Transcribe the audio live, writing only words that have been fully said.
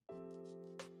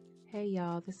Hey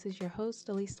y'all, this is your host,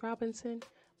 Elise Robinson,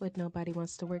 with Nobody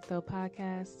Wants to Work Though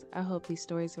podcast. I hope these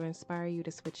stories will inspire you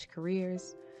to switch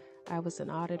careers. I was an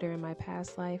auditor in my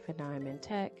past life and now I'm in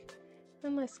tech.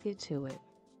 And let's get to it.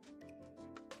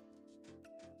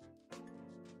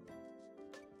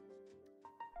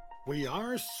 We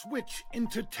are Switch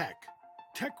into Tech.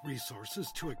 Tech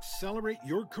resources to accelerate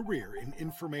your career in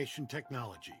information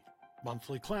technology.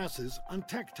 Monthly classes on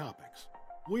tech topics.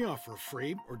 We offer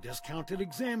free or discounted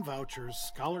exam vouchers,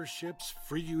 scholarships,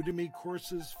 free Udemy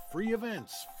courses, free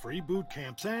events, free boot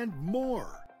camps, and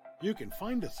more. You can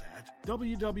find us at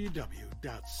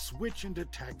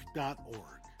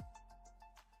www.switchintotech.org.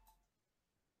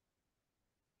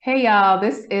 Hey y'all,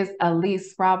 this is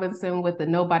Elise Robinson with the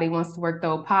Nobody Wants to Work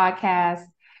Though podcast.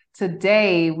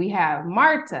 Today we have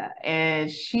Marta,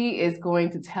 and she is going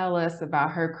to tell us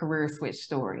about her career switch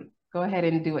story. Go ahead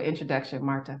and do an introduction,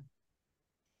 Marta.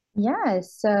 Yeah,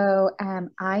 so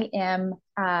I am,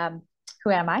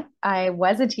 who am I? I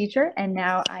was a teacher and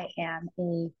now I am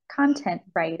a content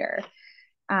writer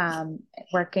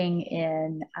working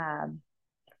in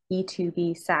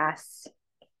B2B SaaS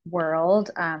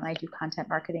world. I do content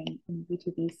marketing in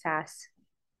B2B SaaS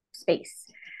space.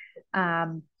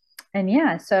 And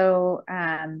yeah, so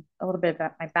a little bit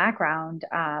about my background.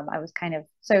 I was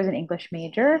an English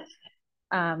major.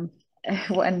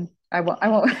 When I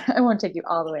won't take you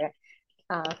all the way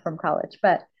from college,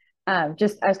 but I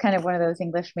was kind of one of those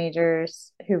English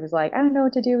majors who was like, I don't know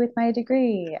what to do with my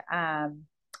degree,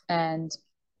 and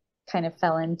kind of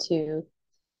fell into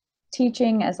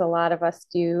teaching, as a lot of us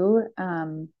do,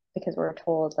 because we're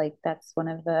told like that's one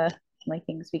of the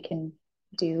things we can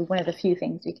do, one of the few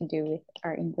things we can do with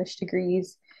our English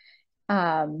degrees.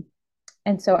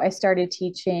 And so I started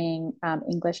teaching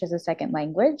English as a second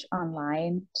language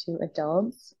online to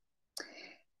adults.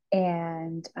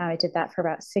 And I did that for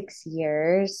about 6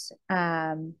 years.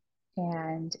 And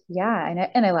yeah,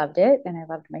 and I loved it. And I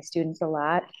loved my students a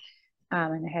lot.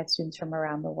 And I had students from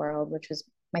around the world, which was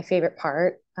my favorite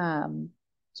part.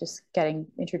 Just getting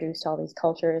introduced to all these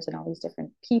cultures and all these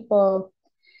different people.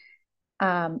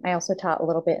 I also taught a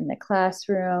little bit in the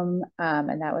classroom.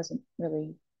 And that was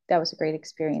a great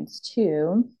experience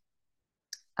too.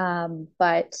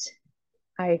 But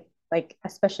I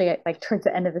especially towards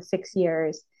the end of the 6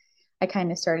 years, I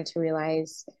kind of started to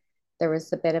realize there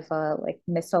was a bit of a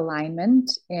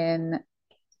misalignment in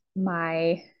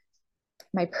my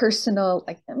personal,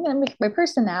 my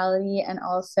personality, and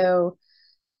also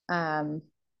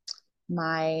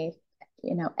my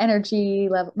energy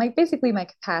level, basically my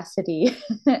capacity.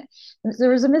 There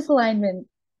was a misalignment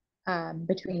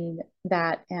between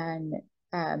that and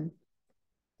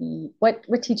what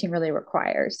teaching really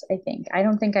requires. I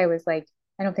don't think I'm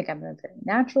a very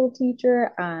natural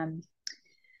teacher.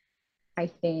 I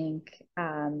think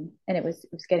and it was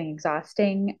getting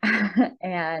exhausting.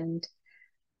 And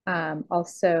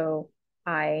also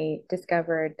I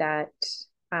discovered that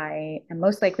I am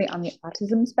most likely on the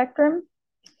autism spectrum.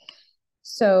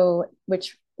 So,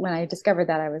 which when I discovered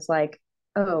that, I was like,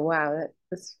 oh wow,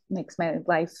 this makes my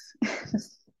life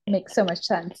makes so much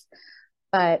sense.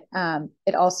 But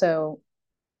it also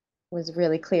was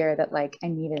really clear that I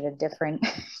needed a different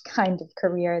kind of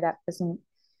career that wasn't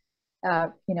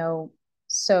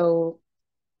so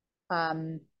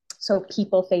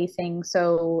people facing,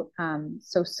 so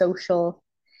social.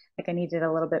 I needed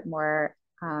a little bit more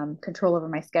control over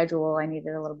my schedule. I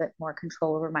needed a little bit more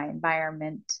control over my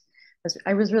environment.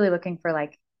 I was really looking for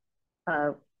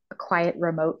a quiet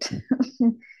remote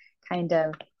kind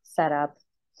of setup.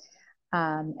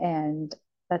 And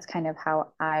that's kind of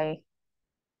how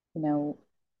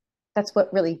that's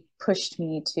what really pushed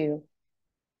me to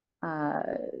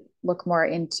look more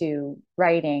into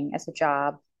writing as a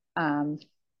job,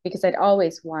 because I'd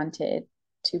always wanted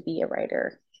to be a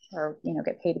writer, or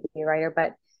get paid to be a writer,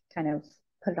 but kind of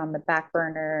put it on the back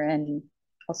burner, and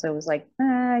also was like,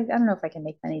 I don't know if I can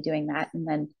make money doing that. And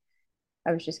then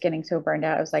I was just getting so burned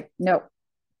out. I was like, nope,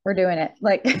 we're doing it.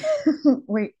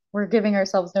 We're giving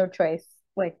ourselves no choice.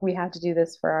 We have to do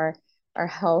this for our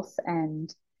health.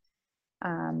 And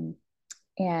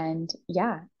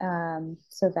yeah,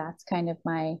 so that's kind of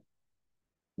my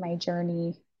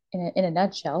journey in a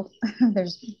nutshell.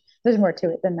 There's more to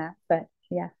it than that, but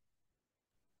yeah.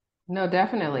 No,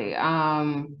 definitely.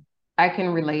 I can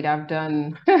relate. I've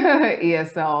done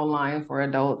ESL online for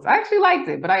adults. I actually liked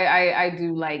it, but I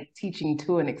do like teaching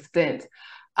to an extent.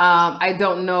 I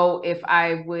don't know if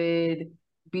I would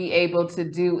be able to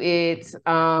do it,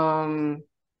 40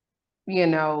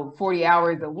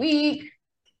 hours a week.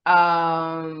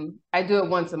 I do it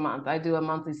once a month. I do a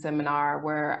monthly seminar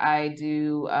where I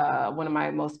do one of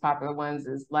my most popular ones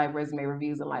is live resume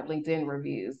reviews and live LinkedIn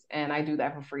reviews. And I do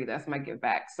that for free. That's my give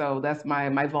back. So that's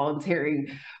my volunteering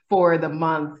for the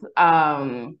month.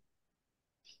 And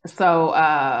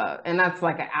that's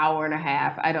like an hour and a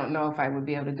half. I don't know if I would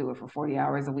be able to do it for 40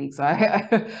 hours a week.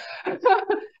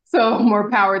 So more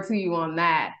power to you on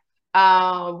that.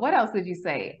 What else did you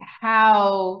say?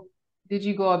 How did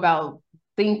you go about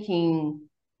thinking,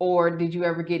 or did you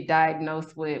ever get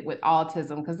diagnosed with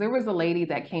autism? Because there was a lady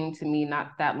that came to me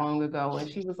not that long ago, and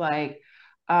she was like,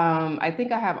 I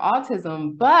think I have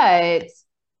autism, but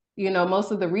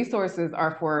most of the resources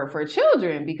are for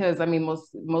children, because I mean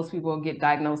most people get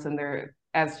diagnosed in their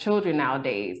as children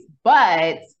nowadays,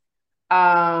 but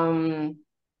um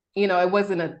it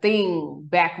wasn't a thing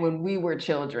back when we were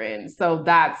children, so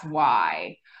that's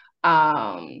why.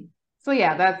 So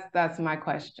yeah, that's my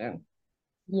question.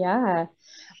 Yeah.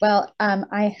 Well,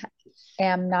 I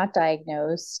am not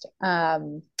diagnosed,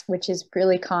 which is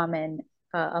really common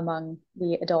among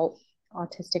the adult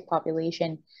autistic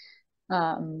population.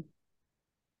 Um,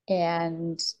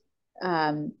 and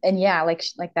and yeah, like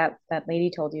that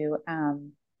lady told you,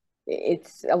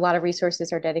 it's a lot of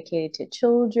resources are dedicated to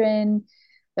children.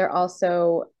 They're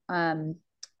also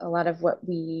a lot of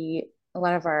a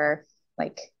lot of our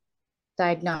like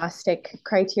diagnostic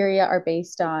criteria are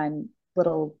based on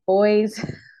little boys.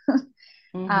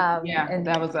 Yeah, And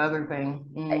that was the other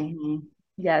thing.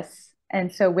 yes,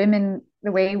 and so women,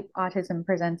 the way autism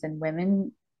presents in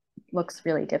women looks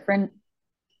really different.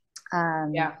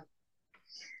 Um, Yeah.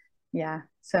 yeah,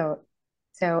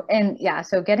 and yeah,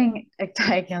 so getting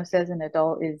diagnosed as an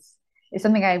adult is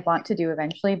something I want to do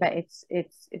eventually, but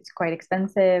it's quite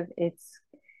expensive. It's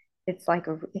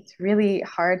really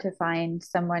hard to find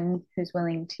someone who's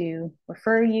willing to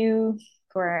refer you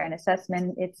for an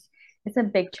assessment. It's a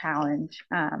big challenge.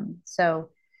 So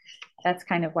that's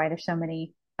kind of why there's so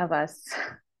many of us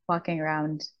walking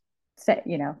around,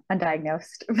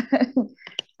 undiagnosed.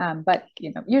 But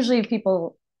usually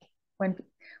people,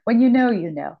 when you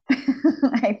know,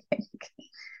 I think.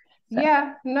 So,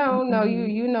 Yeah, no, you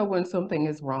mhm. you know when something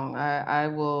is wrong. I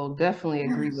will definitely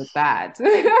agree with that.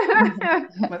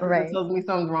 My sister Right. tells me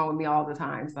something's wrong with me all the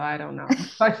time, so I don't know.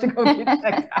 I should go get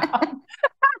checked out.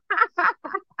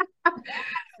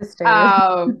 Sisters.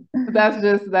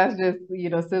 That's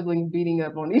just siblings beating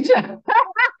up on each other.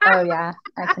 Oh yeah,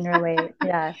 I can relate.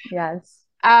 Yeah, yes.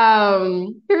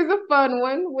 Here's a fun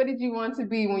one. What did you want to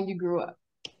be when you grew up?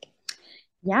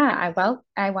 Yeah,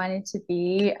 I wanted to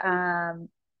be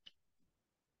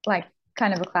like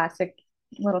kind of a classic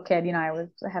little kid. I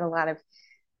had a lot of,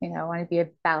 I wanted to be a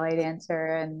ballet dancer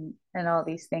and all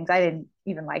these things. I didn't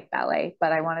even like ballet,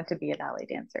 but I wanted to be a ballet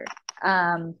dancer.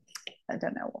 I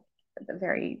don't know,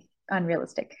 very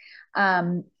unrealistic.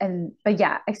 But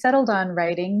yeah, I settled on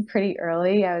writing pretty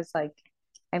early. I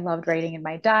loved writing in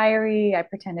my diary. I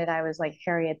pretended I was like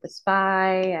Harriet the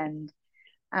Spy, and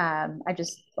I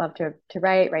just love to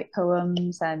write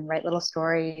poems and write little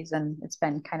stories, and it's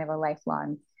been kind of a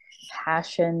lifelong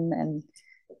passion. And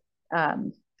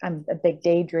I'm a big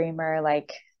daydreamer,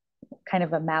 like kind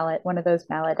of one of those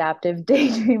maladaptive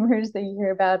daydreamers that you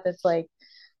hear about. That's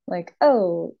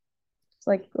oh, it's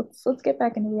like let's get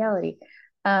back into reality.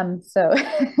 So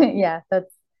yeah,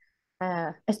 that's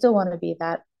I still want to be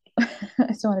that.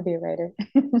 I still want to be a writer.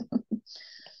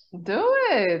 Do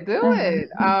it, do it.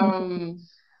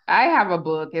 I have a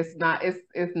book. It's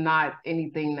not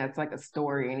anything that's like a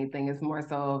story or anything. It's more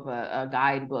so of a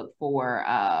guidebook for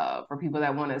people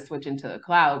that want to switch into a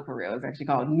cloud career. It's actually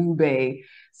called Nube,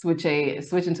 switch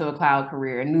into a cloud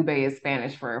career. And Nube is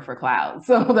Spanish for cloud.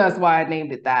 So that's why I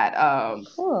named it that.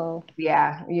 Cool.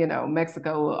 Yeah,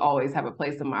 Mexico will always have a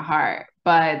place in my heart.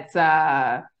 But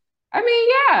I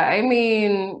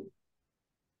mean,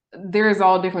 there's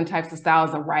all different types of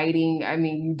styles of writing. I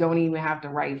mean, you don't even have to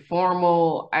write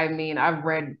formal. I mean, I've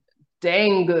read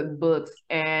dang good books,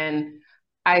 and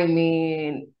I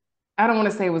mean, I don't want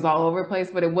to say it was all over the place,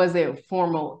 but it wasn't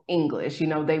formal English.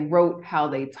 They wrote how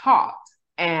they talked,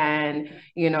 and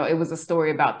it was a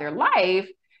story about their life.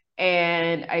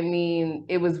 And I mean,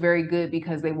 it was very good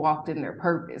because they walked in their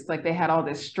purpose. Like they had all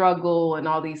this struggle and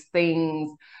all these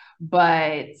things,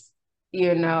 but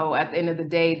at the end of the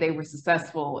day, they were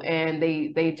successful, and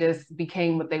they just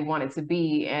became what they wanted to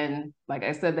be. And like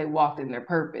I said, they walked in their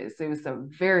purpose. It was a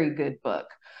very good book.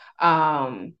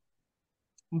 Um,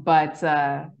 but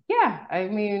yeah, I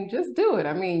mean, just do it.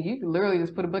 I mean, you can literally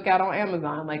just put a book out on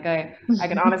Amazon. Like I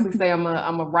can honestly say I'm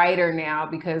a writer now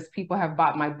because people have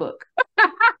bought my book.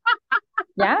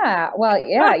 Yeah. Well,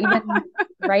 yeah, even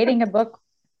writing a book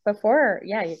before.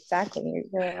 Yeah, exactly.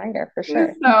 You're a writer for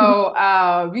sure.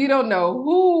 So you don't know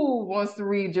who wants to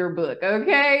read your book,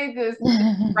 okay? Just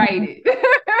write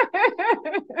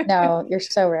it. No, you're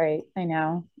so right. I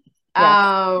know. Yes.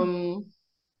 um,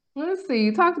 let's see.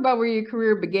 You talked about where your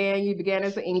career began. You began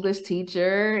as an English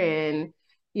teacher, and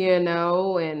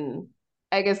and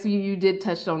I guess you did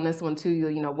touch on this one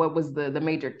too. What was the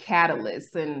major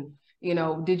catalyst, and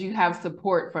did you have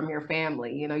support from your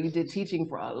family? You did teaching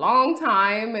for a long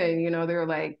time, and they were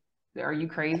like, "Are you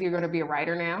crazy? You're going to be a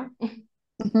writer now?"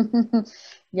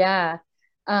 Yeah.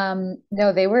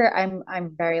 No, they were,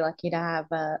 I'm very lucky to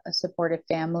have a supportive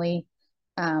family.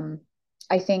 Um,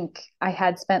 I think I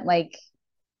had spent like,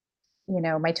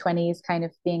 my 20s kind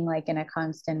of being like in a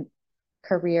constant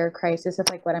career crisis of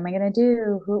like, what am I going to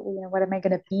do? What am I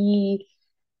going to be?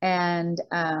 And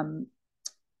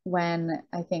when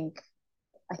I think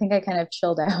I kind of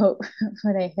chilled out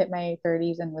when I hit my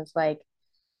 30s and was like,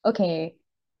 okay,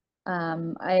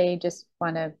 I just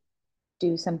want to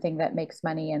do something that makes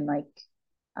money and like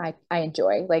I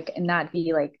enjoy, like, and not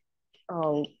be like,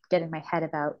 oh, get in my head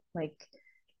about like,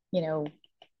 you know,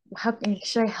 how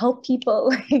should I help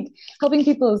people? Like helping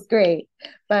people is great,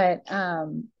 but I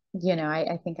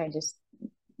think I just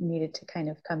needed to kind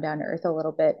of come down to earth a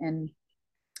little bit. And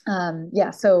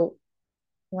yeah, so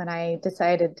when I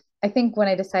decided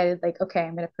like, okay,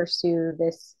 I'm going to pursue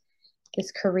this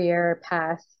career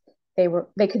path,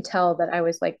 they could tell that I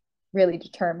was like really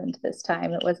determined this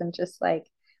time. It wasn't just like,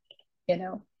 you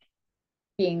know,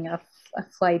 being a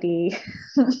flighty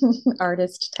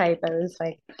artist type. I was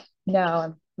like,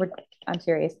 no, I'm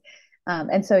serious.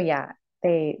 And so yeah,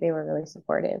 they were really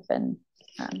supportive, and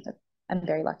I'm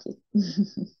very lucky.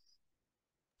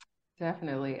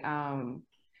 Definitely.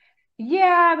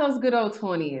 Yeah, those good old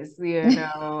 20s,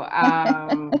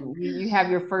 you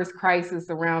have your first crisis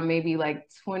around maybe like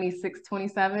 26,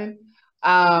 27.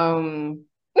 Um,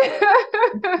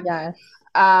 Yes.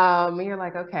 and you're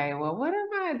like, okay, well,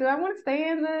 do I want to stay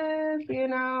in this?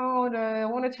 Do I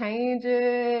want to change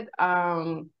it?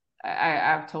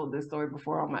 I've told this story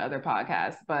before on my other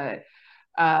podcast, but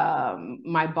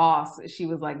my boss, she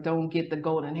was like, don't get the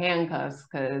golden handcuffs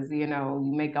because you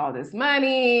make all this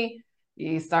money,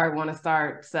 you want to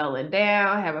start settling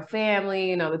down, have a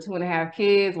family, the 2.5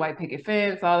 kids, white picket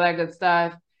fence, all that good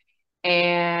stuff.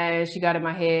 And she got in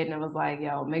my head and it was like,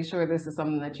 yo, make sure this is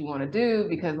something that you want to do,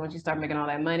 because once you start making all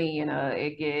that money,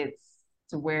 it gets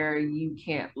to where you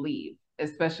can't leave,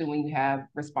 especially when you have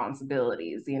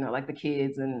responsibilities, like the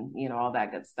kids and all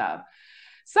that good stuff.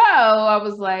 So I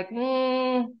was like,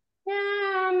 yeah,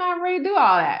 I'm not ready to do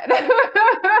all that.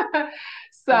 Yeah.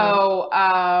 So,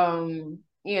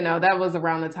 that was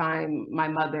around the time my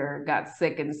mother got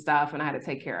sick and stuff, and I had to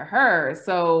take care of her.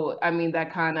 So, I mean,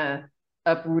 that kind of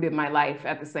uprooted my life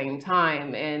at the same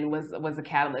time and was a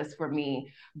catalyst for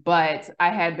me. But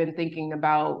I had been thinking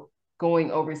about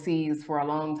going overseas for a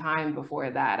long time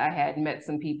before that. I had met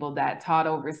some people that taught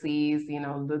overseas,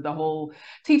 the whole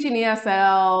teaching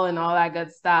ESL and all that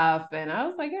good stuff. And I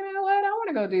was like, you know what? I want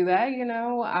to go do that,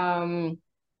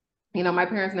 my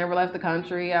parents never left the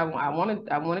country. I want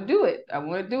to do it. I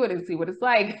want to do it and see what it's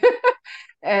like.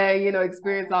 And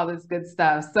experience all this good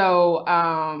stuff. So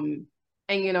and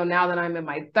now that I'm in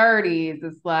my 30s,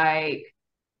 it's like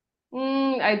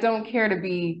I don't care to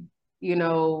be,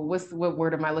 what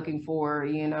word am I looking for?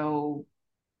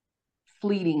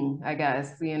 Fleeting, I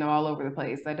guess, all over the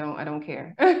place. I don't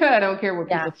care. I don't care what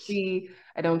Yeah. people see.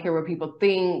 I don't care what people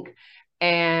think.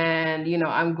 And,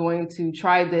 I'm going to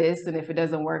try this. And if it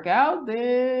doesn't work out,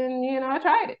 then, I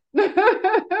tried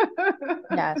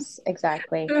Yes,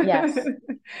 exactly. Yes.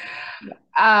 it.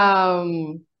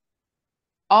 um,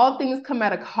 all things come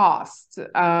at a cost.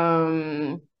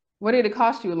 What did it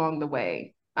cost you along the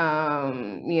way?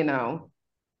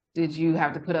 Did you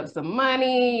have to put up some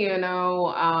money? Did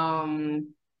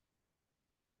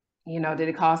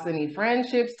it cost any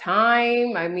friendships,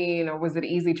 time? I mean, or was it an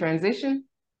easy transition?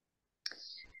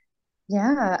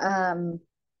 Yeah.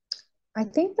 I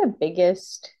think the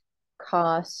biggest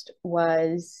cost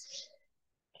was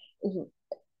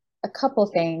a couple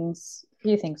things, a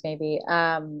few things maybe.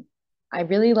 I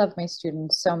really love my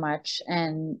students so much,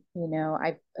 and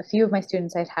a few of my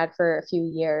students I've had for a few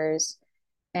years,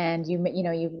 and you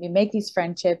make these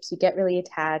friendships, you get really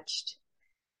attached,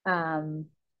 and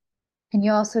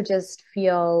you also just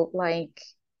feel like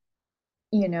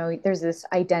there's this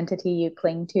identity you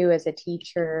cling to as a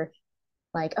teacher,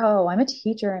 like, oh, I'm a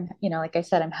teacher, and like I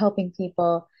said, I'm helping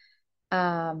people,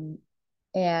 um,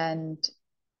 and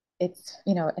it's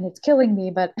killing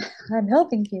me, but I'm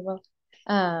helping people.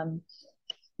 Um,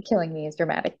 Killing me is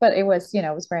dramatic, but it was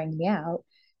wearing me out.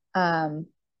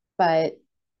 but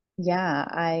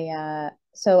yeah,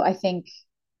 so I think,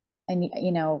 and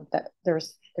you know, that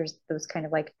there's those kind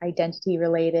of like identity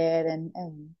related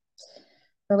and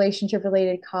relationship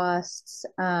related costs.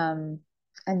 And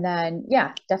then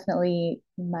yeah, definitely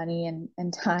money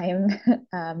and time.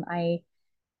 I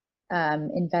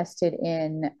invested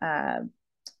in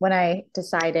when I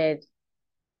decided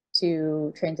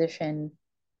to transition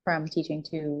from teaching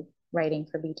to writing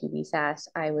for B2B SaaS,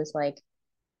 I was like,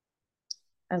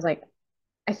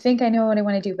 I think I know what I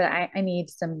want to do, but I need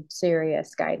some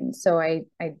serious guidance. So I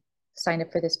signed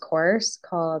up for this course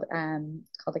called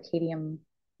Acadium,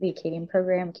 the Acadium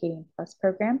program, Acadium Plus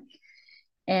program.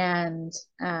 And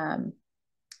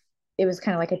it was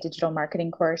kind of like a digital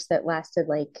marketing course that lasted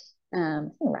like I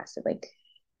think it lasted like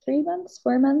 3 months,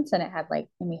 4 months, and it had like,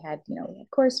 and we had, you know, we had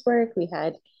coursework, we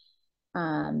had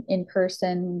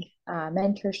in-person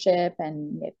mentorship,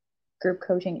 and we had group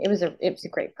coaching. It was a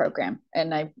great program,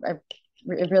 and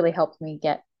it really helped me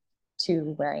get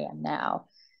to where I am now.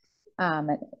 And,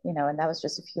 you know, and that was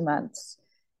just a few months.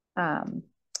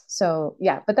 So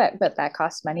yeah, but that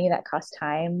cost money, that cost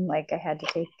time. Like I had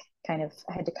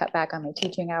to cut back on my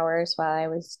teaching hours while I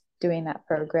was doing that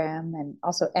program, and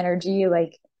also energy,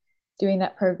 like doing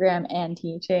that program and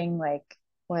teaching, like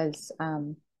was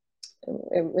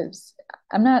it was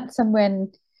I'm not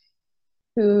someone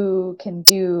who can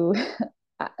do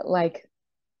like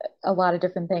a lot of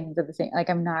different things at the same,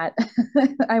 like I'm not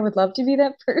I would love to be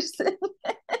that person.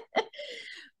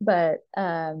 but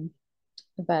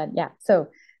yeah, so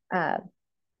uh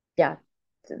yeah,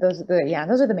 those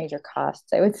are the major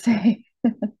costs, I would say.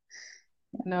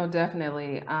 No,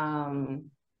 definitely.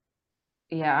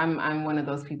 Yeah, I'm one of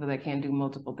those people that can't do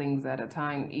multiple things at a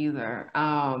time either.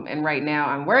 And right now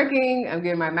I'm working, I'm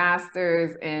getting my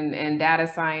master's in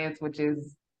data science, which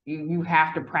is you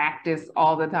have to practice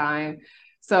all the time.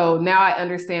 So now I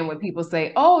understand when people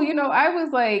say, oh, you know, I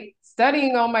was like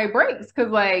studying on my breaks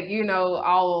because like, you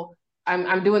know,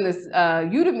 I'm doing this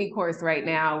Udemy course right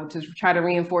now to try to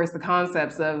reinforce the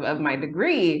concepts of my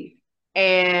degree.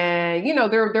 And you know,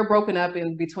 they're broken up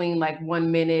in between like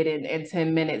 1 minute and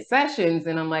 10-minute sessions.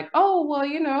 And I'm like, oh well,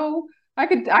 you know, I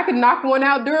could knock one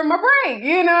out during my break,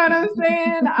 you know what I'm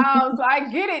saying? So I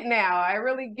get it now. I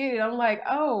really get it. I'm like,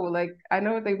 oh, like I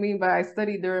know what they mean by I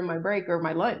study during my break or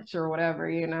my lunch or whatever,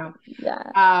 you know. Yeah.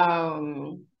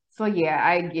 So yeah,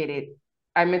 I get it.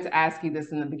 I meant to ask you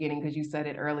this in the beginning because you said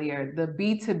it earlier. The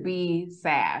B2B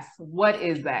SaaS, what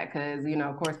is that? Because you know,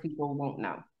 of course, people won't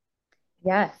know.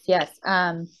 Yes, yes.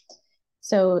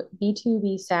 So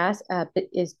B2B SaaS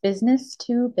is business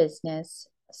to business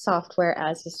software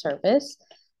as a service.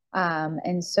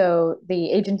 And so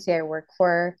the agency I work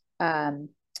for, so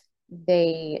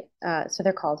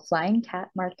they're called Flying Cat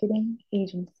Marketing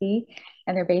Agency,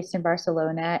 and they're based in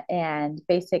Barcelona. And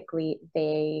basically,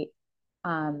 they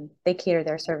cater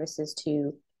their services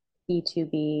to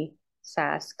B2B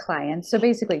SaaS clients. So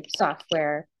basically,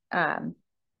 software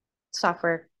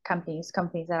companies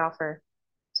that offer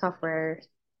software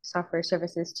software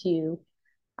services to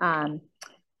um,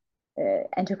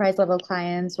 enterprise level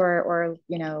clients, or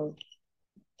you know,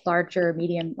 large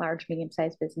medium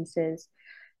sized businesses.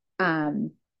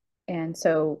 um, and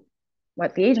so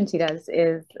what the agency does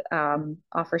is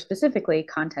offer specifically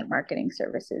content marketing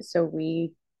services. So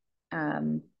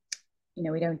um, you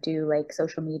know, we don't do like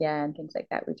social media and things like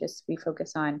that. We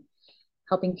focus on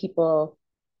helping people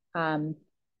um,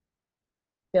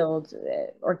 build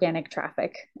organic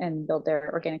traffic and build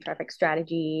their organic traffic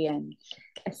strategy and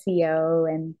SEO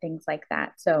and things like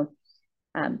that. So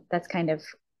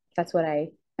that's what I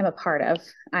am a part of.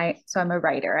 I'm a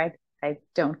writer. I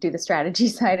don't do the strategy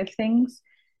side of things,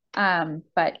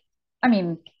 but I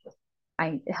mean,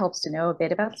 it helps to know a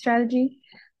bit about strategy,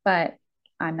 but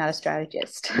I'm not a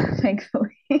strategist,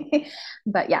 thankfully.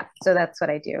 But yeah, so that's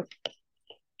what I do.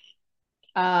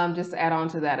 Just to add on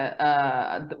to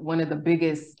that, one of the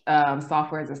biggest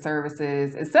software as a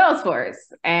services is Salesforce.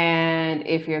 And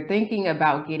if you're thinking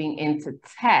about getting into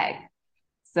tech,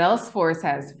 Salesforce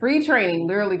has free training.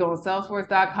 Literally go on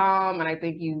salesforce.com, and I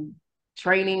think you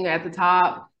training at the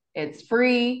top. It's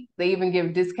free. They even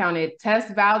give discounted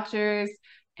test vouchers.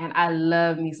 And I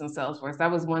love me some Salesforce. That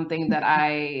was one thing that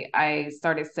I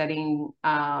started studying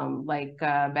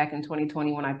back in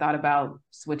 2020 when I thought about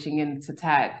switching into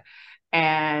tech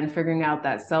and figuring out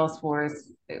that Salesforce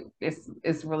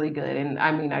is really good. And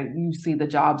I mean, you see the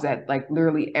jobs at like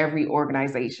literally every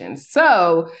organization.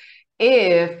 So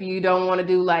if you don't want to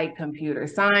do like computer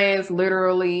science,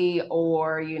 literally,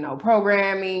 or, you know,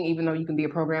 programming, even though you can be a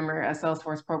programmer, a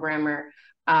Salesforce programmer,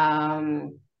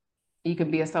 You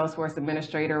could be a Salesforce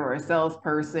administrator or a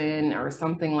salesperson or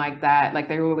something like that. Like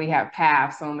they really have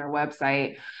paths on their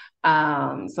website.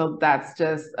 So that's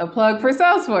just a plug for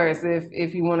Salesforce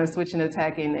if you want to switch into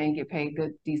tech and get paid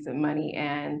good, decent money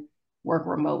and work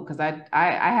remote. Because I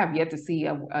have yet to see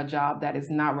a job that is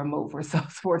not remote for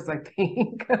Salesforce, I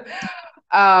think.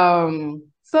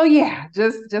 So yeah,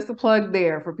 just a plug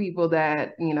there for people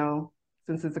that,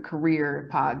 since it's a career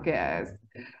podcast.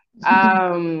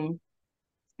 Um,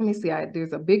 Let me see.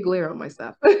 There's a big glare on my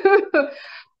stuff.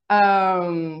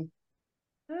 um,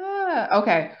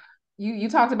 okay. You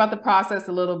talked about the process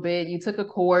a little bit. You took a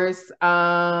course.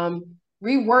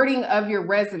 Rewording of your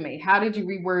resume. How did you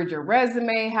reword your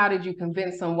resume? How did you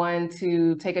convince someone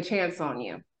to take a chance on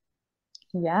you?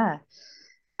 Yeah.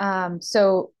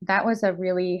 So that was a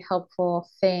really helpful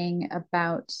thing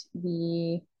about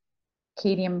the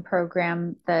Cadium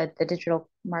program, the digital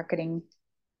marketing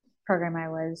program I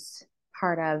was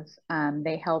part of.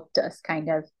 They helped us kind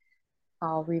of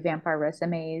all revamp our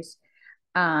resumes.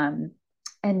 Um,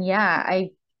 and yeah, I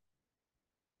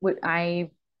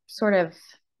sort of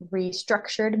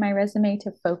restructured my resume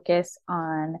to focus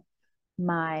on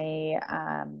my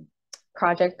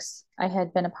projects I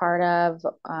had been a part of,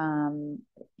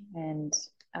 and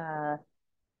uh,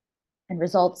 and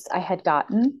results I had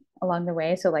gotten along the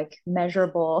way. So like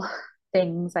measurable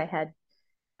things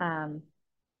um,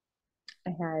 I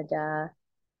had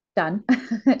done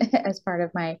as part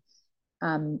of my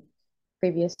um,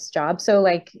 previous job. So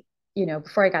like,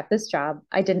 before I got this job,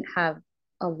 I didn't have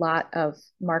a lot of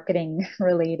marketing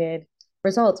related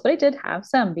results, but I did have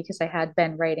some because I had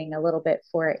been writing a little bit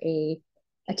for a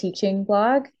teaching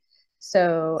blog.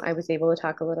 So I was able to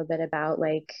talk a little bit about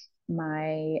like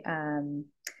my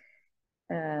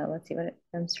let's see what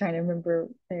I'm trying to remember.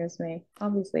 There's my,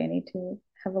 obviously I need to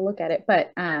have a look at it,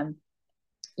 but I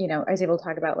was able to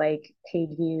talk about like page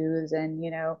views and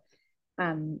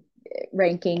um,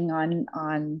 ranking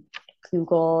on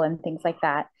Google and things like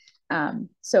that.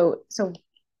 So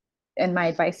and my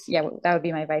advice, yeah, that would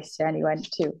be my advice to anyone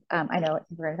too. I know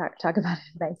we're going to talk about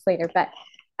advice later, but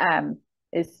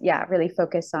is yeah, really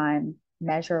focus on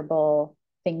measurable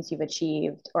things you've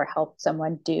achieved or helped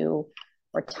someone do,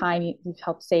 or time you've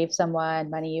helped save someone,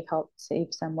 money you've helped save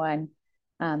someone.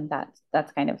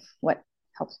 That's kind of what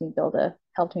helped me build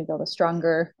a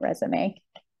stronger resume.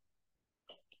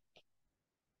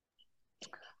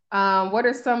 What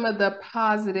are some of the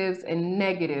positives and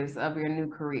negatives of your new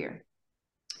career?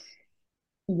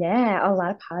 Yeah, a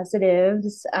lot of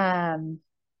positives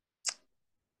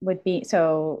would be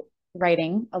so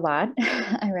writing a lot.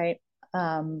 I write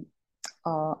um,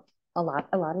 a, a lot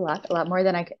more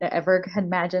than I could ever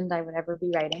imagined I would ever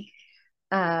be writing.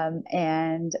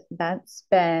 And that's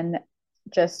been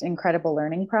just incredible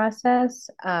learning process.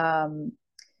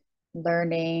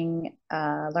 Learning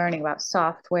about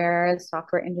software, the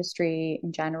software industry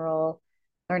in general,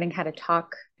 learning how to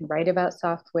talk and write about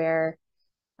software.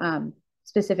 Um,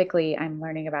 Specifically, I'm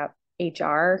learning about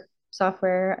HR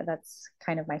software. That's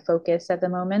kind of my focus at the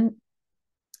moment.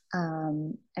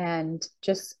 And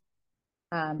just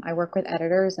I work with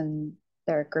editors and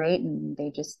they're great and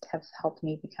they just have helped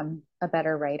me become a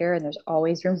better writer. And there's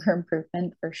always room for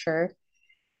improvement for sure.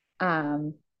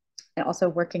 Um, and also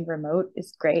working remote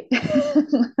is great.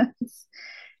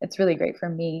 It's really great for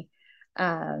me.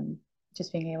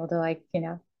 Just being able to like,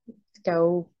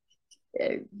 go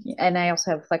and I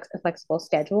also have a flexible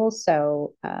schedule.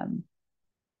 So,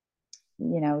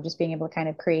 just being able to kind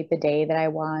of create the day that I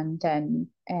want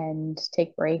and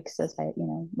take breaks as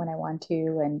when I want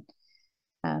to, and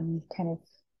kind of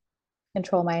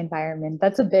control my environment.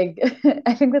 That's a big,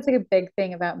 I think that's like a big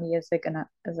thing about me as like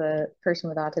as a person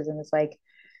with autism is like,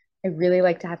 I really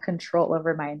like to have control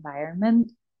over my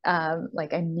environment.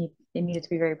 Like it needed to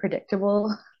be very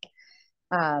predictable.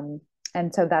 Um,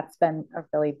 and so that's been a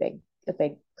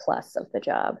big plus of the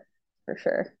job for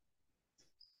sure.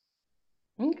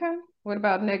 Okay. What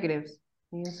about negatives?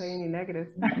 You didn't say any negatives.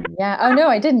 Yeah. Oh no,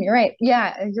 I didn't. You're right.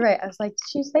 Yeah, you're right. I was like,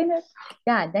 did you say that?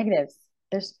 Yeah, negatives.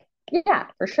 There's yeah,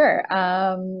 for sure.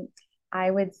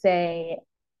 I would say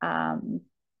um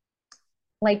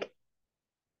like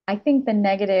I think the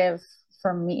negative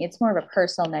for me, it's more of a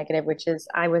personal negative, which is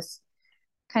I was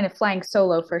kind of flying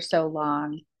solo for so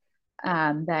long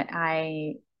that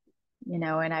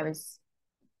and I was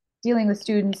dealing with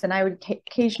students and I would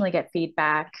occasionally get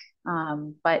feedback,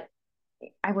 but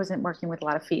I wasn't working with a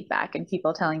lot of feedback and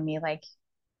people telling me like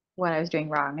what I was doing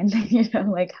wrong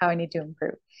and like how I need to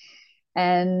improve.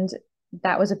 And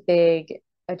that was a big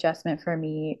adjustment for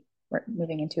me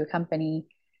moving into a company,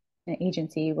 an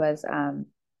agency was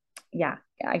yeah,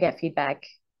 I get feedback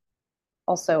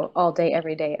also all day,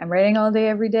 every day. I'm writing all day,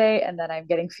 every day, and then I'm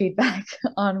getting feedback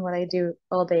on what I do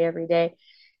all day, every day.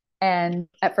 And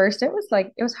at first it was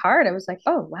like, it was hard. I was like,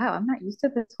 oh, wow, I'm not used to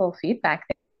this whole feedback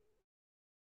thing.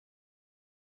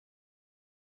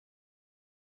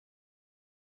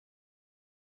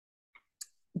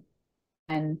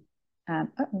 And,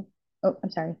 oh, I'm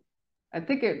sorry. I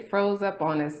think it froze up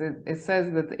on us. It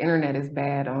says that the internet is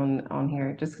bad on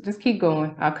here. Just keep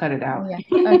going. I'll cut it out. Yeah.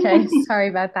 Okay. Sorry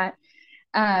about that.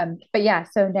 But yeah,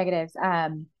 so negatives.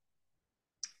 Uh,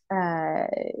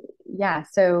 yeah,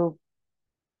 so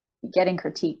getting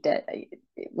critiqued it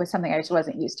was something I just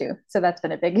wasn't used to. So that's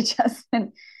been a big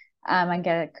adjustment. I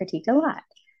get critiqued a lot.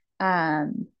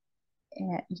 Um,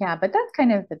 yeah, but that's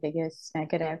kind of the biggest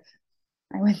negative,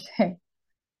 I would say.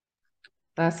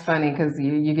 That's funny because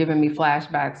you're giving me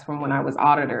flashbacks from when I was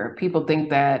auditor. People think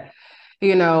that,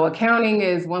 accounting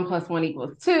is 1 +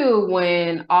 1 = 2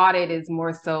 when audit is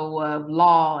more so of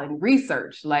law and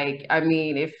research. Like, I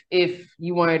mean, if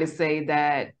you wanted to say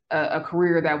that a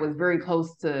career that was very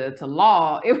close to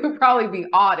law, it would probably be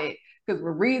audit because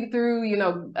we're reading through,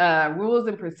 rules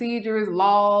and procedures,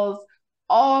 laws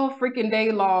all freaking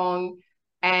day long,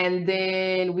 and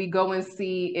then we go and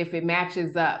see if it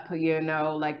matches up,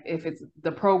 like if it's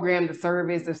the program, the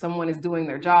service, if someone is doing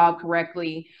their job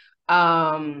correctly.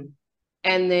 And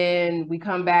then we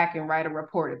come back and write a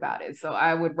report about it. So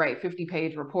I would write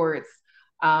 50-page reports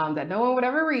that no one would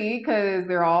ever read because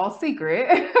they're all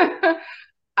secret.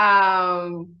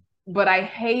 But I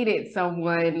hated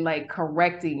someone like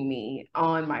correcting me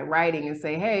on my writing and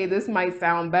say, hey, this might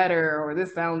sound better or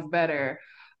this sounds better.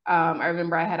 I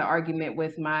remember I had an argument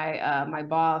with my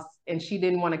boss, and she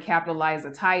didn't want to capitalize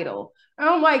a title. And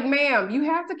I'm like, ma'am, you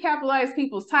have to capitalize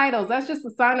people's titles. That's just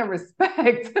a sign of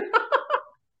respect.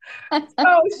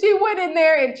 So she went in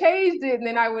there and changed it, and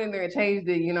then I went in there and changed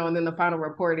it, and then the final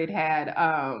report, it had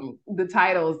the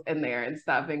titles in there and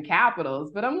stuff in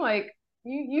capitals. But I'm like,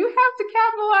 you have to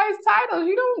capitalize titles.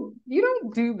 You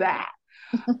don't do that.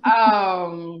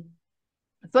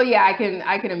 So yeah, I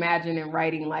can imagine in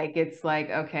writing, like it's like,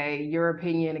 okay, your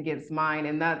opinion against mine.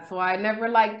 And that's why I never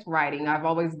liked writing. I've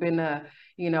always been a,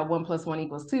 1 + 1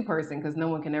 = 2 person, because no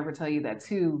one can ever tell you that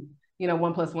 1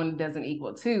 + 1 doesn't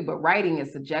equal 2, but writing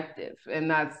is subjective. And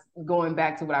that's going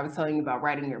back to what I was telling you about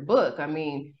writing your book. I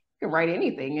mean, you can write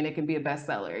anything and it can be a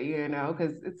bestseller,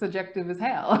 because it's subjective as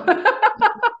hell.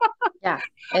 Yeah,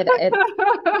 it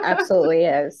absolutely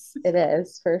is. It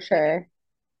is for sure.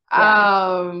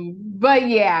 Yeah. But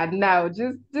yeah, no,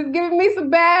 just giving me some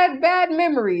bad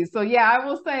memories. So yeah, I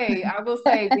will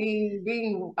say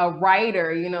being a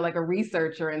writer, like a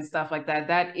researcher and stuff like that,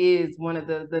 that is one of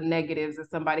the negatives of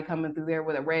somebody coming through there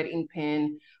with a red ink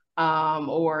pen,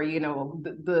 or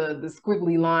the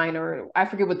squiggly line, or I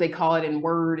forget what they call it in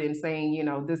Word, and saying,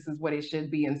 this is what it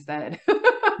should be instead.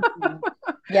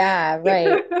 Yeah,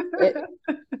 right.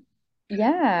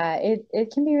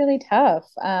 It can be really tough.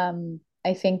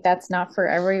 I think that's not for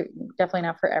definitely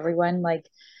not for everyone. Like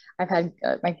I've had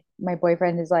my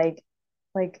boyfriend is like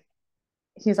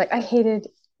he's like, I hated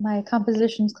my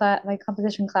composition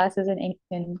classes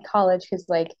in college, because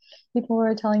like people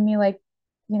were telling me like,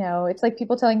 it's like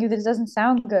people telling you that it doesn't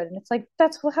sound good, and it's like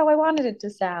that's how I wanted it to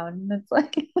sound. And it's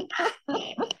like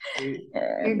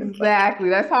Exactly.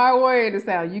 That's how I wanted it to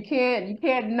sound. You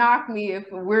can't knock me if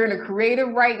we're in a creative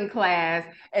writing class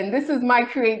and this is my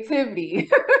creativity.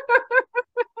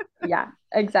 yeah,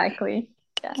 exactly.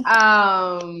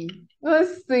 Yeah.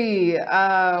 Let's see.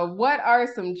 What are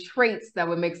some traits that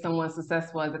would make someone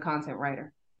successful as a content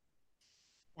writer?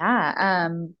 Yeah.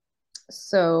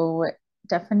 So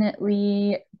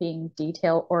definitely being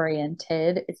detail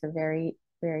oriented. It's a very,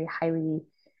 very highly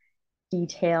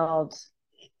detailed,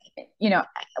 you know,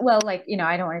 well, like,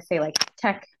 I don't want to say like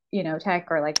tech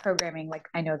or like programming. Like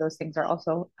I know those things are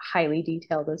also highly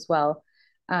detailed as well.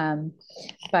 Um,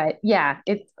 but yeah,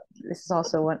 this is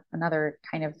also another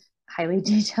kind of highly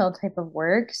detailed type of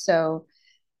work. So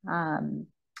um,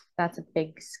 that's a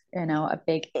big,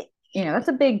 that's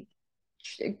a big,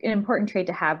 an important trait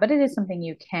to have, but it is something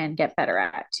you can get better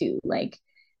at too. Like,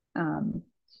 um,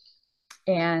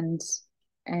 and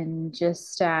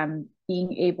just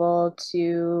being able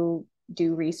to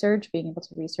do research, being able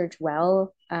to research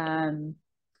well, and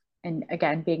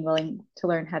again, being willing to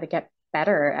learn how to get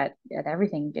better at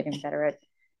everything, getting better at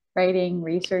writing,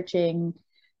 researching.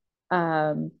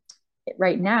 Um,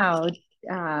 right now,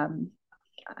 I'm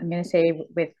going to say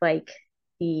with like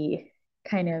the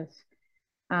kind of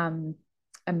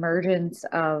emergence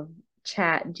of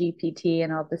chat GPT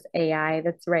and all this AI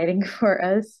that's writing for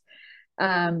us,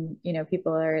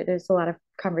 there's a lot of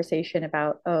conversation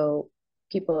about, oh,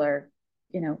 people are,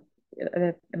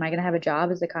 am I going to have a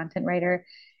job as a content writer?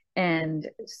 And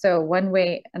so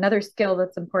another skill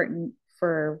that's important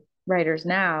for writers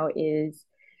now is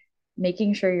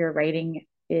making sure your writing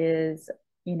is,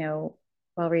 well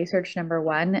researched, number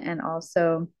one, and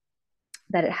also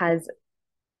that it has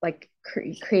like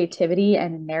creativity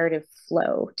and a narrative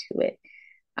flow to it.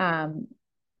 Um,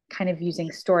 Kind of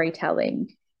using storytelling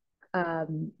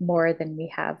more than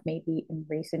we have maybe in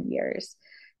recent years,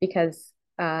 because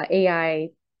AI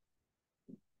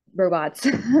robots,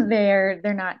 they're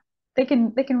not, they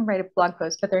can write a blog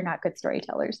post, but they're not good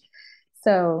storytellers.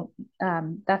 So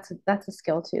that's a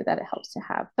skill too that it helps to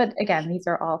have. But again, these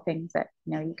are all things that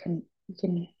you can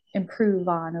improve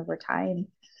on over time.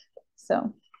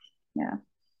 So yeah.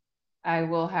 I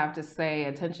will have to say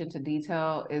attention to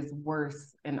detail is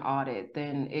worse in audit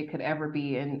than it could ever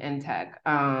be in tech.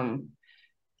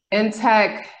 In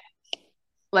tech,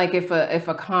 like if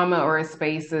a comma or a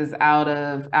space is out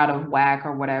of whack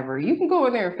or whatever, you can go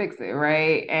in there and fix it,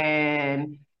 right?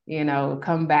 And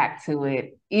come back to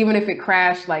it. Even if it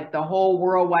crashed like the whole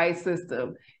worldwide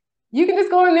system, you can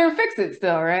just go in there and fix it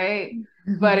still, right?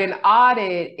 But in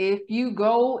audit, if you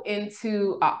go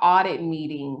into an audit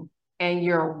meeting and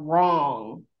you're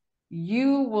wrong,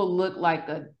 you will look like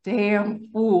a damn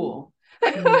fool.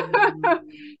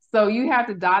 So you have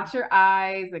to dot your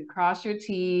I's and cross your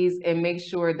T's and make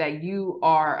sure that you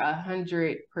are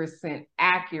 100%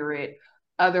 accurate.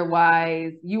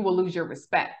 Otherwise, you will lose your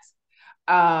respect.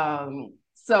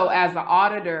 So as an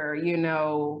auditor,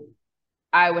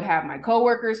 I would have my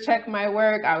coworkers check my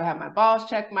work. I would have my boss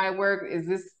check my work. Is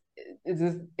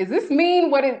this mean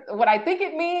what I think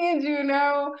it means?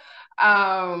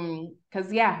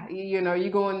 Because yeah, you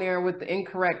go in there with the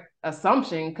incorrect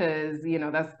assumption because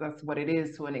that's what it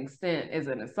is to an extent, is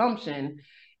an assumption,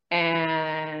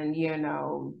 and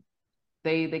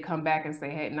they come back and say,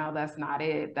 hey, no, that's not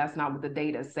it. That's not what the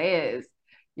data says.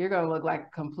 You're gonna look like a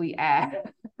complete ass.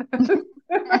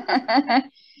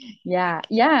 Yeah,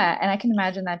 yeah, and I can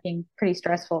imagine that being pretty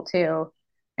stressful too.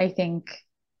 I think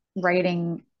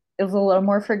writing is a little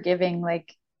more forgiving.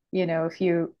 Like, if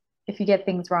you get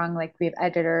things wrong, like we have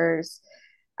editors.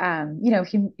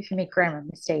 If you make grammar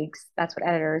mistakes, that's what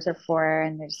editors are for.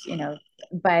 And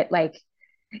but like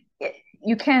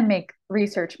you can make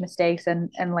research mistakes,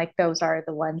 and like those are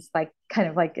the ones like kind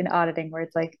of like in auditing where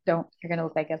it's like, don't, you're gonna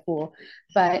look like a fool.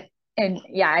 But and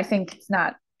yeah, I think it's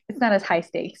not as high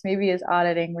stakes maybe as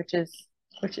auditing, which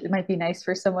it might be nice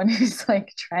for someone who's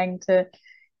like trying to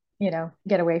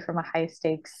get away from a high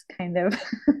stakes kind of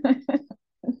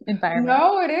environment.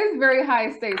 No, it is very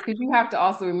high stakes because you have to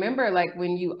also remember, like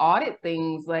when you audit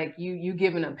things, like you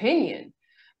give an opinion.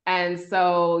 And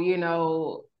so,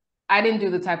 I didn't do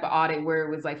the type of audit where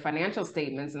it was like financial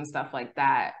statements and stuff like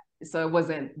that. So it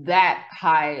wasn't that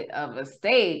high of a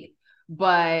stake.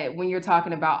 But when you're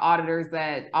talking about auditors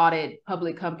that audit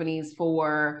public companies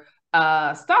for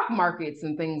stock markets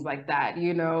and things like that,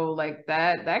 like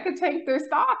that could take their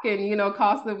stock and,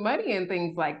 cost them money and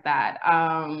things like that.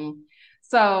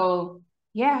 So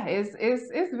yeah, it's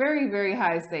very, very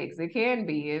high stakes. It can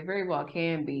be, it very well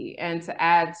can be. And to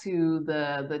add to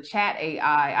the chat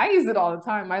AI, I use it all the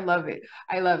time. I love it.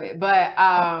 I love it. But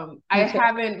I Me too.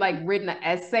 haven't like written an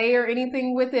essay or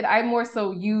anything with it. I more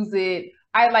so use it.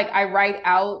 I write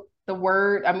out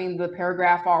the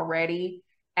paragraph already.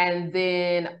 And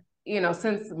then,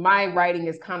 since my writing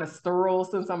is kind of sterile,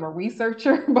 since I'm a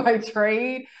researcher by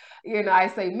trade, I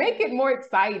say make it more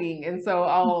exciting, and so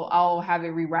I'll have it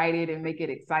rewrite it and make it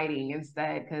exciting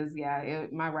instead. Because yeah,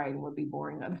 my writing would be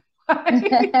boring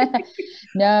otherwise.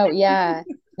 No, yeah.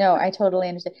 No, I totally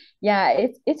understand. Yeah,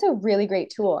 it's a really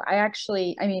great tool. I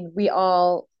mean, we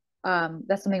all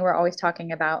that's something we're always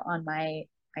talking about on my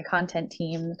content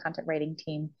writing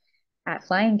team at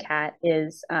Flying Cat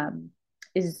is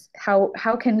how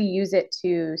can we use it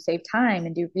to save time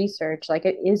and do research? Like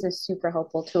it is a super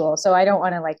helpful tool. So I don't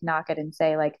want to like knock it and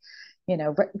say like,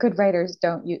 good writers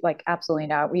don't use, like, absolutely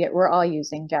not. We're all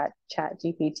using chat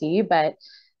GPT,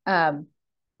 um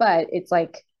but it's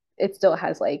like it still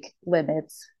has like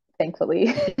limits, thankfully.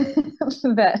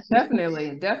 that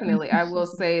Definitely. I will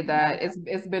say that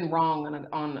it's been wrong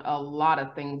on a lot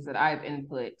of things that I've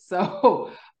input.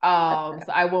 So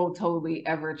I won't totally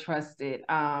ever trust it.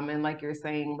 And like you're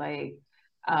saying, like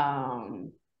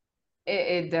um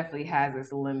it definitely has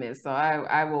its limits. So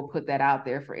I will put that out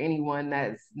there for anyone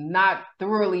that's not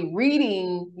thoroughly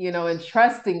reading, and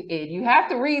trusting it. You have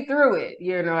to read through it,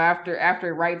 after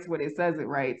it writes what it says it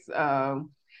writes.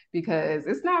 Because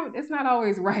it's not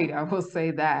always right. I will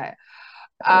say that.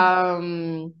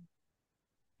 Um,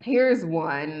 Here's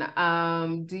one.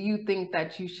 Do you think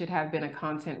that you should have been a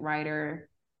content writer?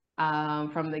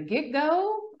 from the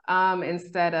get-go,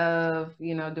 instead of,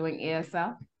 doing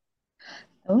ESL?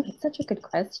 Oh, that's such a good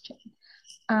question.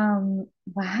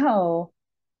 Wow.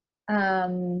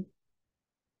 Um,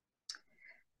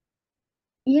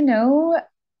 you know,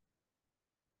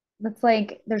 that's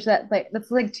like there's that like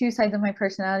that's like two sides of my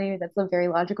personality. That's a very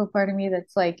logical part of me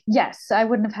that's like, yes, I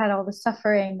wouldn't have had all the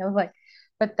suffering of like,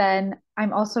 but then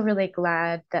I'm also really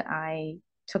glad that I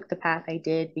took the path I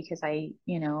did because I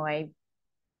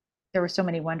there were so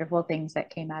many wonderful things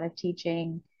that came out of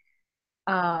teaching.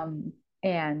 Um,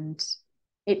 and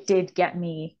it did get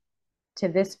me to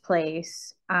this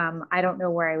place. I don't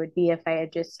know where I would be if I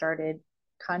had just started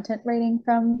content writing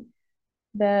from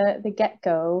the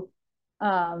get-go.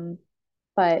 Um,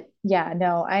 but yeah,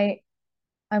 no, I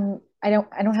don't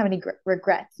have any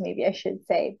regrets, maybe I should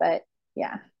say, but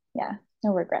yeah, yeah,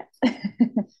 no regrets.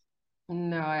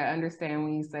 No, I understand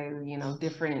when you say,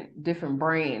 different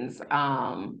brains.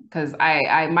 Because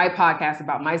I my podcast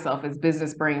about myself is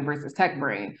business brain versus tech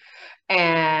brain.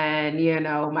 And,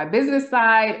 my business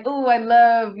side, oh, I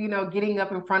love, getting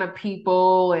up in front of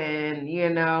people and,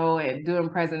 and doing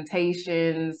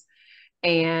presentations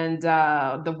and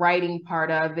the writing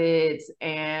part of it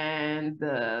and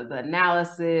the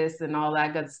analysis and all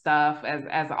that good stuff as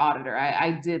an auditor.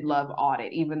 I did love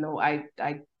audit, even though I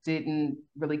didn't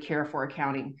really care for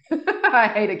accounting. I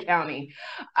hate accounting.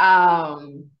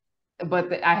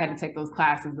 But I had to take those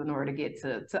classes in order to get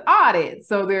to audit.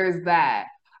 So there's that.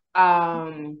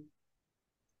 But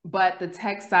the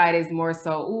tech side is more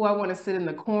so, oh, I want to sit in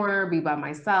the corner, be by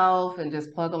myself and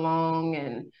just plug along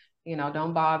and,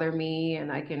 don't bother me.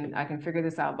 And I can figure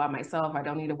this out by myself. I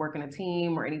don't need to work in a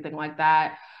team or anything like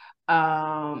that.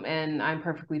 And I'm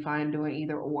perfectly fine doing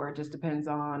either or. It just depends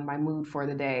on my mood for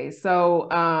the day. So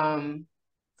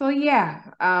yeah,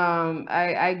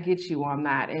 I get you on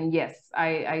that. And yes,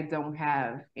 I don't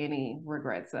have any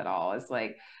regrets at all. It's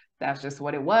like, that's just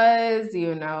what it was,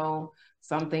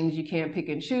 some things you can't pick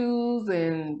and choose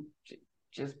and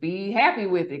just be happy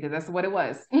with it because that's what it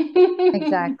was.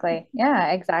 Exactly.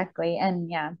 Yeah, exactly. And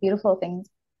yeah, beautiful things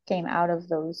came out of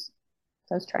those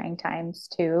trying times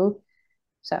too.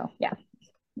 So yeah.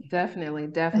 Definitely,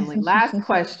 definitely. Last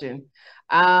question.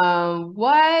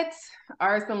 What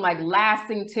are some like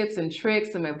lasting tips and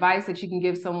tricks, some advice that you can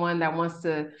give someone that wants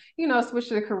to, switch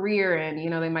their career and,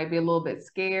 they might be a little bit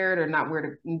scared or not where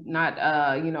to, not,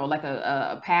 like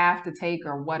a path to take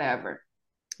or whatever?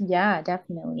 Yeah,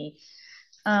 definitely.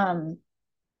 Um,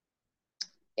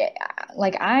 it,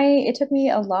 it took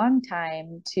me a long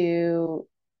time to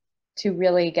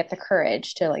really get the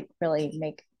courage to like really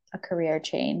make a career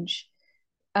change.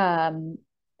 Um,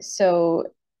 so,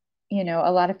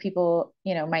 a lot of people,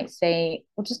 might say,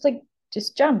 well, just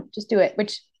jump, just do it,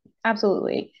 which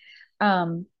absolutely.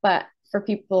 But for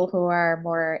people who are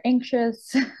more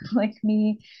anxious, like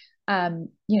me,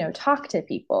 talk to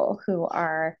people who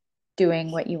are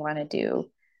doing what you want to do.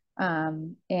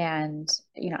 And,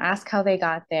 ask how they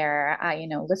got there,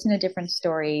 listen to different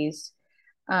stories,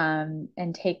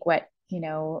 and take what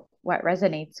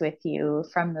resonates with you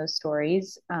from those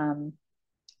stories.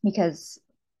 Because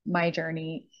my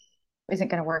journey isn't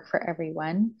going to work for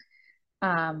everyone.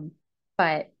 Um,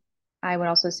 but I would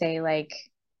also say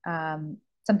some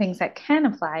things that can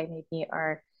apply maybe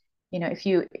are, if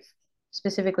you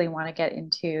specifically want to get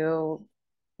into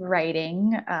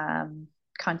writing,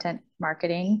 content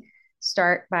marketing,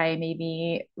 start by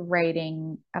maybe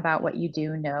writing about what you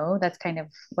do know. That's kind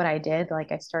of what I did.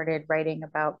 Like I started writing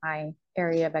about my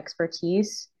area of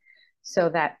expertise so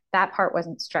that part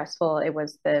wasn't stressful. It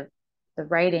was the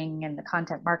writing and the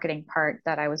content marketing part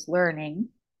that I was learning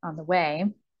on the way.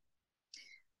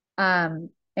 And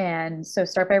so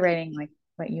start by writing like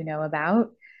what you know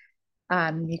about.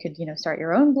 You could, start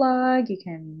your own blog. You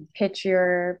can pitch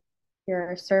your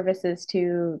services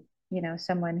to,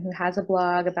 someone who has a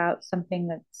blog about something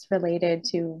that's related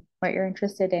to what you're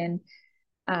interested in.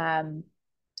 Um,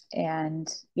 and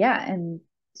yeah, and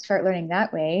start learning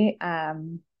that way.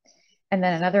 And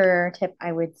then another tip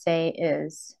I would say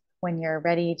is when you're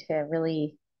ready to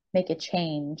really make a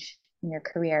change in your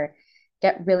career,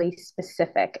 get really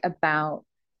specific about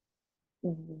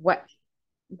what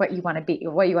what you want to be,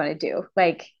 what you want to do.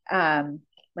 Like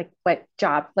what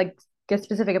job, like get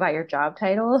specific about your job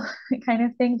title kind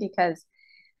of thing, because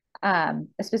as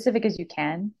specific as you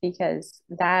can, because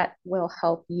that will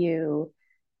help you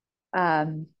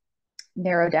um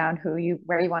narrow down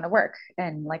where you want to work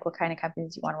and like what kind of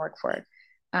companies you want to work for.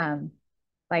 Um,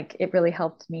 like it really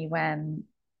helped me when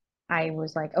I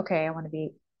was like, okay, I want to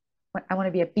be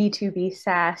a B2B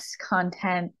SaaS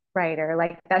content writer.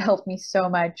 Like that helped me so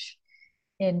much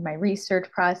in my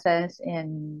research process,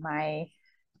 in my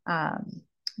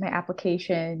my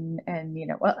application, and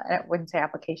well, I wouldn't say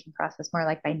application process, more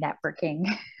like my networking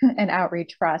and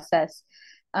outreach process.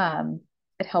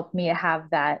 It helped me have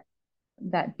that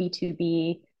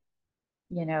B2B,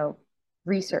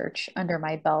 research under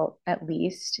my belt at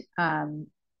least. And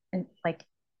like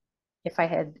if I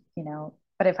had,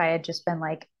 but if I had just been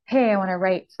like, hey, I want to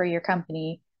write for your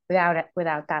company without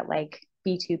that like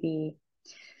B2B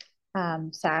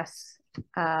SaaS,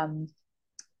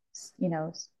 you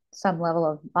know, some level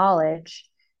of knowledge,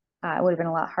 it would have been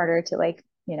a lot harder to like,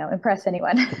 impress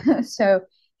anyone. So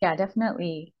yeah,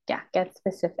 definitely, yeah, get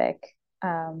specific,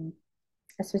 as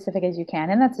specific as you can.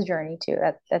 And that's a journey too.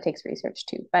 That takes research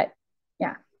too. But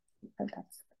yeah,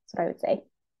 that's what I would say.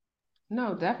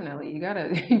 No, definitely. You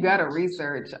gotta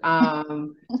research.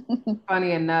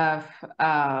 Funny enough,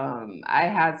 I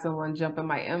had someone jump in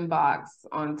my inbox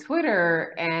on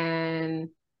Twitter and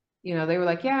they were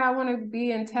like, yeah, I want to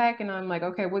be in tech. And I'm like,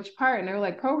 okay, which part? And they were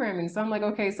like, programming. So I'm like,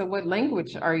 okay, so what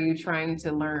language are you trying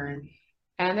to learn?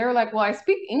 And they were like, well, I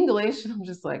speak English. And I'm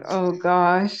just like, oh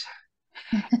gosh.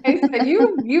 Hey, so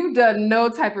you've done no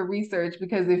type of research,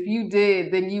 because if you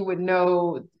did, then you would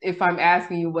know. If I'm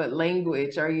asking you what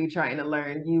language are you trying to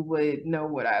learn, you would know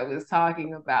what I was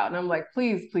talking about. And I'm like,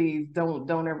 please don't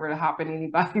ever hop in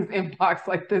anybody's inbox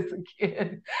like this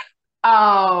again.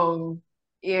 Um,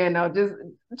 just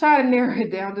try to narrow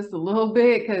it down just a little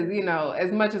bit, because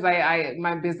as much as I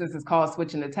my business is called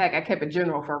Switching to Tech, I kept it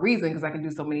general for a reason, because I can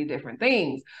do so many different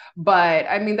things. But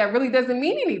I mean, that really doesn't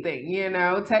mean anything.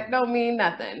 Tech don't mean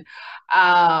nothing.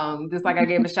 Just like I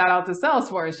gave a shout out to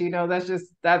Salesforce,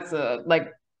 that's a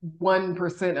like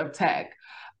 1% of tech.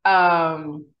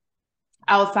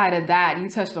 Outside of that,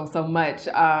 you touched on so much.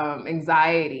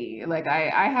 Anxiety, like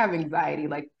I have anxiety,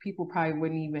 like people probably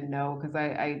wouldn't even know, because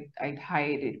I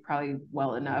hide it probably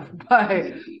well enough.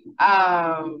 But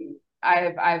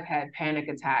I've had panic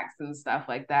attacks and stuff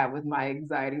like that with my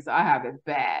anxiety, so I have it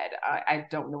bad. I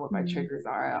don't know what my triggers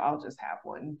are. I'll just have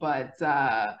one. But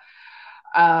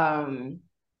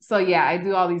so yeah, I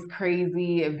do all these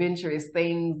crazy adventurous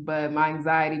things, but my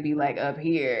anxiety be like up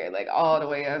here, like all the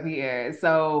way up here.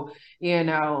 So,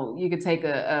 you could take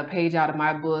a page out of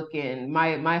my book, and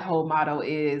my whole motto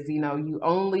is, you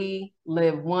only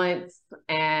live once,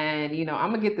 and I'm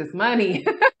gonna get this money.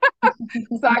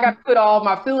 So I got to put all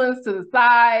my feelings to the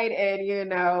side,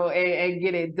 and and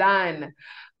get it done.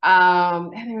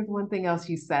 And there's one thing else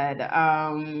you said.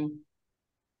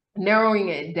 Narrowing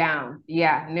it down.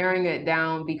 Yeah, narrowing it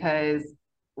down, because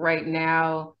right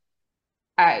now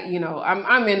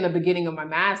I'm in the beginning of my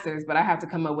master's, but I have to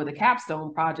come up with a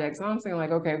capstone project. So I'm saying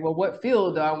like, okay, well, what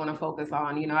field do I want to focus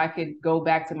on? I could go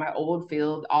back to my old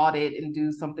field, audit, and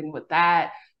do something with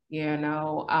that.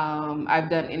 I've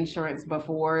done insurance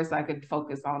before, so I could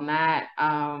focus on that.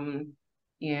 So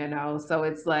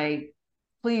it's like,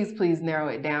 please narrow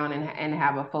it down and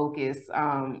have a focus.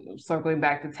 Circling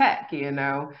back to tech,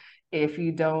 if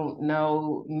you don't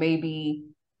know, maybe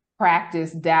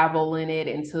practice, dabble in it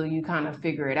until you kind of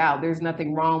figure it out. There's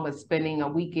nothing wrong with spending a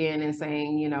weekend and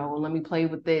saying, let me play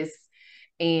with this,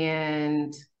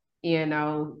 and,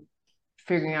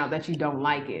 figuring out that you don't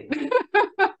like it.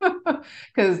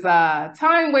 Because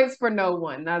time waits for no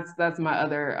one. That's my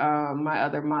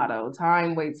other motto.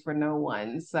 Time waits for no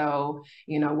one. So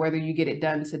whether you get it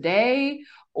done today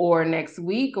or next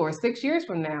week or 6 years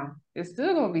from now, it's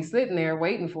still gonna be sitting there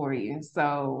waiting for you.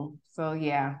 So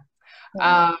yeah.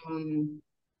 Outside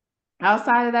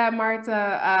of that,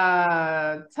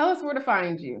 Marta, tell us where to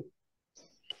find you.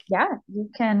 Yeah, you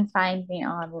can find me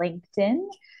on LinkedIn.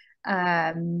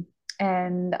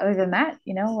 And other than that,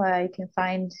 you can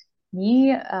find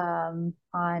me on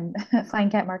Flying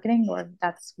Cat Marketing, or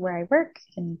that's where I work.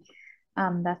 And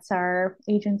that's our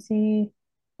agency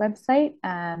website.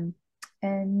 And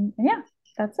yeah,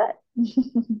 that's it.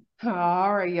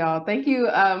 All right, y'all. Thank you,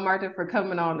 Marta, for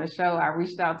coming on the show. I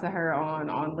reached out to her on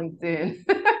LinkedIn.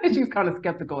 She was kind of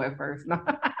skeptical at first. No,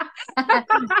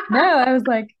 I was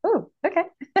like, oh, okay.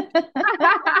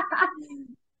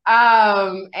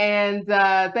 And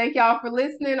thank y'all for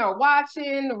listening or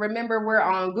watching. Remember, we're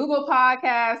on Google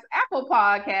Podcasts, Apple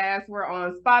Podcasts, we're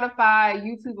on Spotify,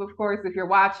 YouTube, of course. If you're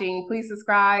watching, please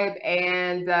subscribe.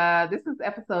 And this is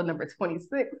episode number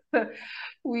 26.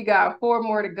 We got 4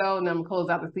 more to go, and I'm gonna close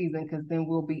out the season, because then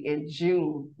we'll be in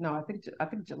June. No, I think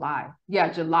July.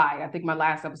 Yeah, July. I think my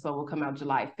last episode will come out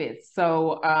July 5th.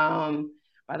 So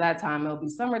by that time, it'll be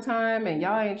summertime, and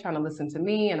y'all ain't trying to listen to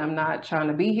me, and I'm not trying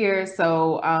to be here.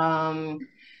 So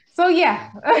yeah.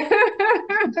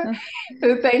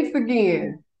 Thanks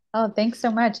again. Oh, thanks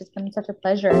so much. It's been such a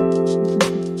pleasure.